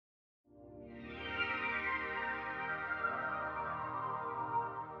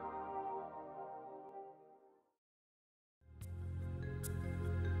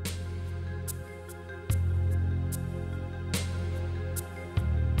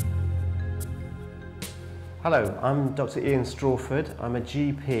Hello, I'm Dr. Ian Strawford. I'm a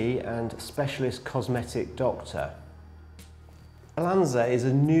GP and specialist cosmetic doctor. Alanza is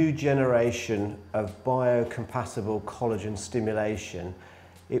a new generation of biocompatible collagen stimulation.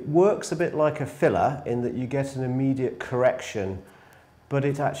 It works a bit like a filler in that you get an immediate correction, but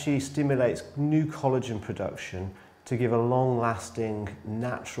it actually stimulates new collagen production to give a long-lasting,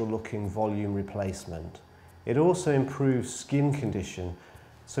 natural-looking volume replacement. It also improves skin condition,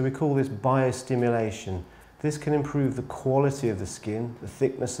 so we call this biostimulation. This can improve the quality of the skin, the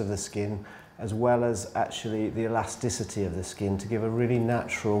thickness of the skin, as well as actually the elasticity of the skin to give a really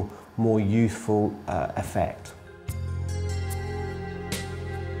natural, more youthful effect.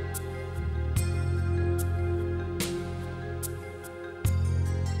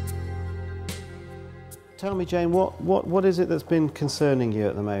 Tell me, Jane, what is it that's been concerning you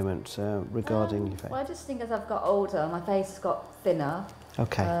at the moment regarding your face? Well, I just think as I've got older, my face has got thinner.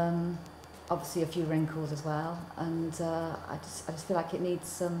 Okay. Obviously a few wrinkles as well, and I just feel like it needs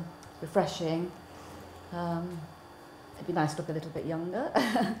some refreshing. It'd be nice to look a little bit younger.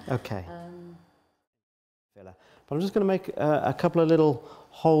 Okay. But I'm just going to make a couple of little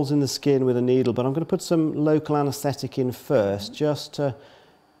holes in the skin with a needle, but I'm going to put some local anaesthetic in first, just to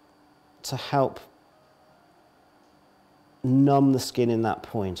help numb the skin in that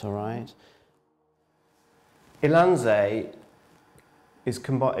point, all right? Alanza is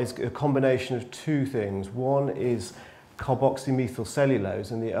a combination of two things. One is carboxymethylcellulose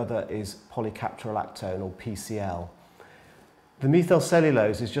and the other is polycaprolactone, or PCL. The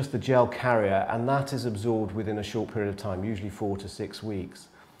methylcellulose is just the gel carrier, and that is absorbed within a short period of time, usually 4 to 6 weeks.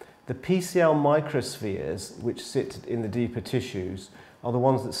 The PCL microspheres, which sit in the deeper tissues, are the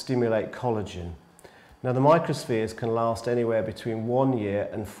ones that stimulate collagen. Now, the microspheres can last anywhere between 1 year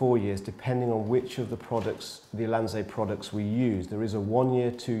and 4 years, depending on which of the products, the Alanza products, we use. There is a 1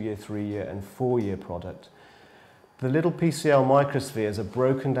 year, 2 year, 3 year and 4 year product. The little PCL microspheres are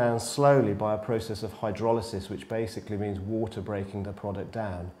broken down slowly by a process of hydrolysis, which basically means water breaking the product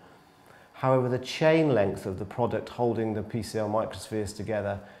down. However, the chain length of the product holding the PCL microspheres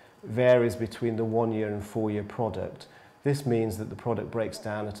together varies between the 1 year and 4 year product. This means that the product breaks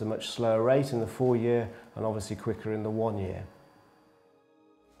down at a much slower rate in the 4 year and obviously quicker in the 1 year.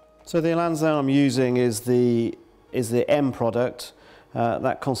 So the Alanza I'm using is the M product.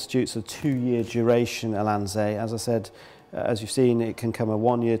 That constitutes a 2 year duration Alanza. As I said, as you've seen, it can come a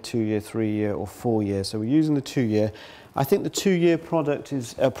 1 year, 2 year, 3 year or 4 year. So we're using the 2 year. I think the 2 year product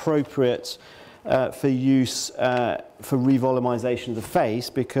is appropriate for use for revolumization of the face,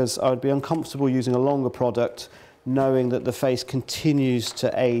 because I would be uncomfortable using a longer product knowing that the face continues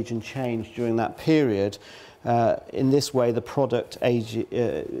to age and change during that period. In this way, the product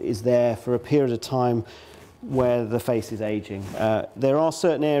is there for a period of time where the face is aging. There are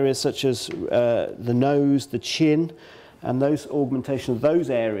certain areas such as the nose, the chin, and those augmentation of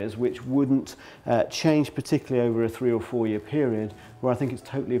those areas which wouldn't change particularly over a 3 or 4 year period, where I think it's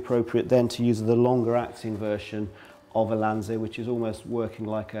totally appropriate then to use the longer acting version of Alanza, which is almost working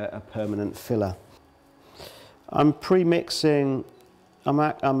like a permanent filler. I'm pre-mixing,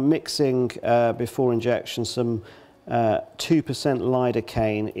 I'm mixing before injection some 2%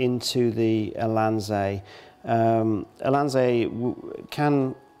 lidocaine into the Alanza. Alanza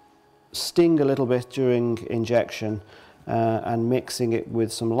can sting a little bit during injection, and mixing it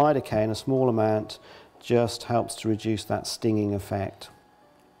with some lidocaine, a small amount, just helps to reduce that stinging effect.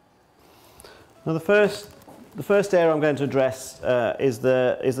 Now the first area I'm going to address is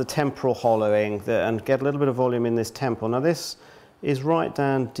the temporal hollowing and get a little bit of volume in this temple. Now this is right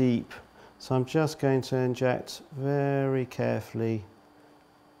down deep, so I'm just going to inject very carefully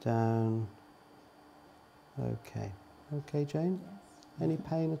down. Okay. Okay, Jane? Yes. Any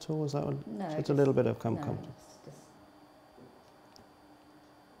pain at all? Is that one? No. Just a little bit of comfort.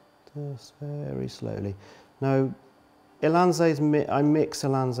 No, Just very slowly. Now, I mix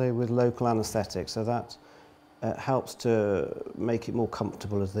Alanza with local anaesthetic, so that helps to make it more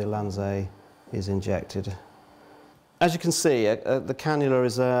comfortable as the Alanza is injected. As you can see, the cannula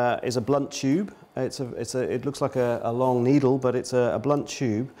is a blunt tube. It looks like a long needle, but it's a blunt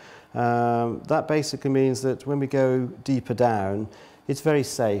tube. That basically means that when we go deeper down, it's very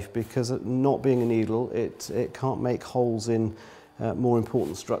safe, because not being a needle, it can't make holes in more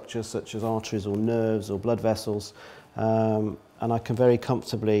important structures such as arteries or nerves or blood vessels, and I can very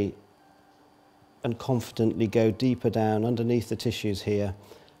comfortably and confidently go deeper down underneath the tissues here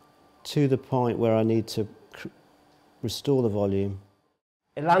to the point where I need to restore the volume.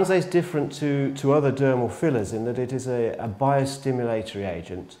 Alanza is different to other dermal fillers in that it is a biostimulatory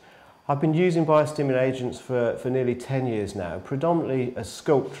agent. I've been using biostimulating agents for nearly 10 years now, predominantly as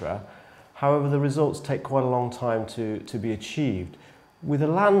Sculptra. However, the results take quite a long time to be achieved. With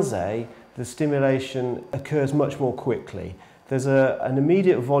Alanze, the stimulation occurs much more quickly. There's an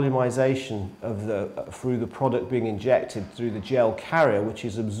immediate volumization through the product being injected through the gel carrier, which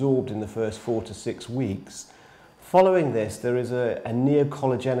is absorbed in the first 4 to 6 weeks. Following this, there is a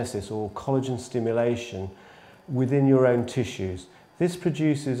neocollagenesis or collagen stimulation within your own tissues. This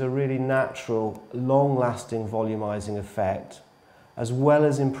produces a really natural, long-lasting volumizing effect, as well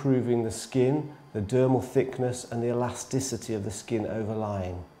as improving the skin, the dermal thickness and the elasticity of the skin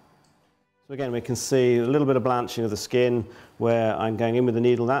overlying. So again, we can see a little bit of blanching of the skin where I'm going in with the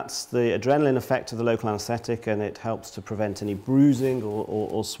needle. That's the adrenaline effect of the local anaesthetic, and it helps to prevent any bruising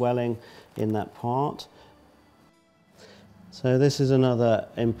or swelling in that part. So this is another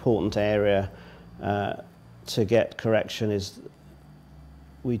important area to get correction. Is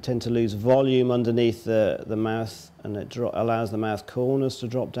we tend to lose volume underneath the mouth, and it allows the mouth corners to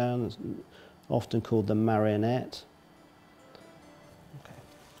drop down. It's often called the marionette.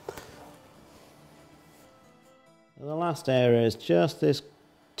 Okay. And the last area is just this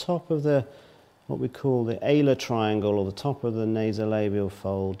top of what we call the alar triangle, or the top of the nasolabial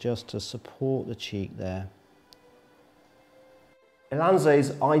fold, just to support the cheek there. Alanze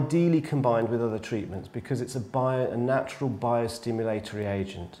is ideally combined with other treatments because it's a natural biostimulatory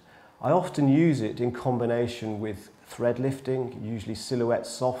agent. I often use it in combination with thread lifting, usually silhouette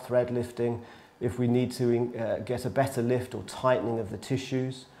soft thread lifting, if we need to get a better lift or tightening of the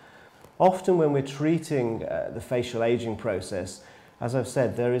tissues. Often when we're treating the facial aging process, as I've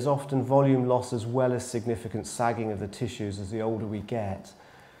said, there is often volume loss as well as significant sagging of the tissues as the older we get.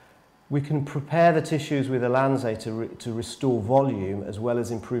 We can prepare the tissues with Alanze to restore volume as well as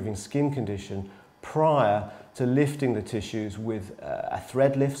improving skin condition prior to lifting the tissues with a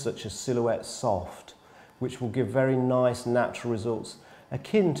thread lift such as Silhouette Soft, which will give very nice natural results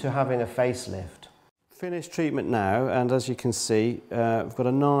akin to having a facelift. Finished treatment now, and as you can see, we've got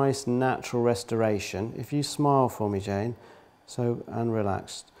a nice natural restoration. If you smile for me, Jane, and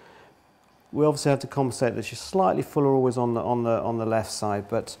relaxed. We obviously had to compensate that she's slightly fuller always on the left side,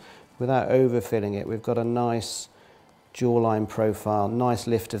 but without overfilling it, we've got a nice jawline profile, nice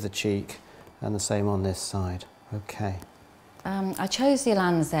lift of the cheek, and the same on this side. Okay. I chose the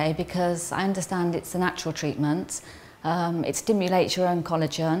Alanze because I understand it's a natural treatment. It stimulates your own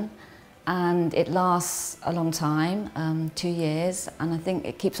collagen, and it lasts a long time, 2 years, and I think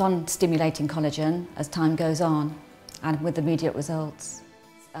it keeps on stimulating collagen as time goes on, and with immediate results.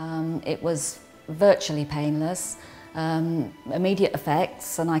 It was virtually painless. Immediate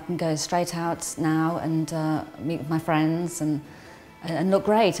effects, and I can go straight out now and meet with my friends and look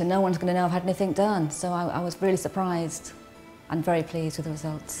great, and no one's going to know I've had anything done. So I was really surprised and very pleased with the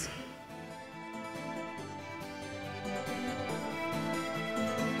results.